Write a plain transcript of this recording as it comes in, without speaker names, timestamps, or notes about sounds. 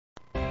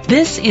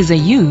This is a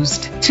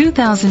used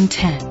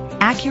 2010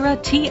 Acura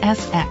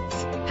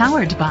TSX,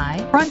 powered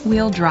by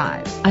front-wheel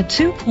drive, a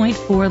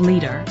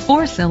 2.4-liter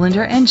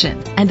four-cylinder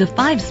engine, and a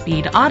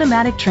 5-speed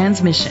automatic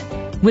transmission.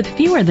 With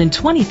fewer than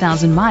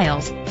 20,000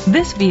 miles,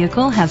 this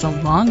vehicle has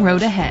a long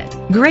road ahead.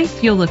 Great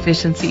fuel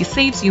efficiency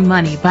saves you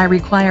money by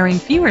requiring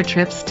fewer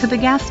trips to the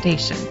gas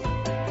station.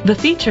 The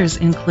features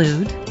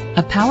include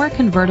a power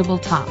convertible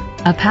top,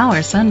 a power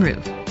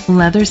sunroof,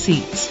 leather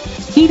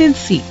seats, heated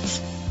seats,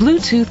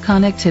 Bluetooth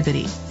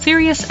connectivity,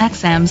 Sirius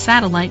XM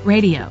satellite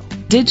radio,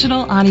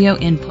 digital audio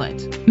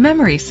input,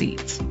 memory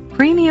seats,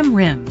 premium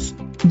rims,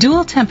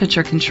 dual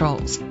temperature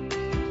controls.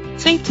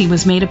 Safety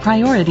was made a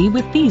priority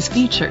with these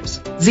features: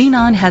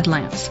 xenon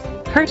headlamps,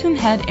 curtain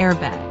head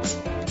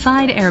airbags,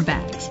 side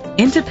airbags,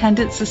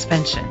 independent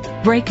suspension,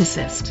 brake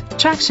assist,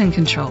 traction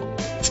control,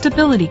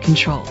 stability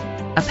control,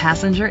 a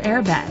passenger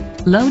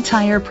airbag, low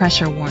tire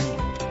pressure warning,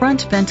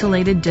 front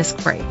ventilated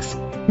disc brakes.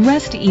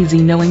 Rest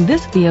easy knowing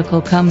this vehicle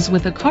comes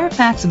with a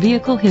Carfax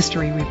Vehicle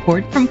History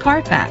Report from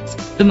Carfax,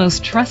 the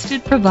most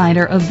trusted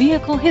provider of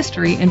vehicle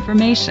history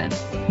information.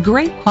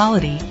 Great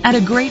quality at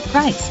a great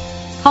price.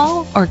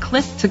 Call or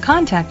click to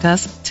contact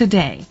us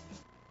today.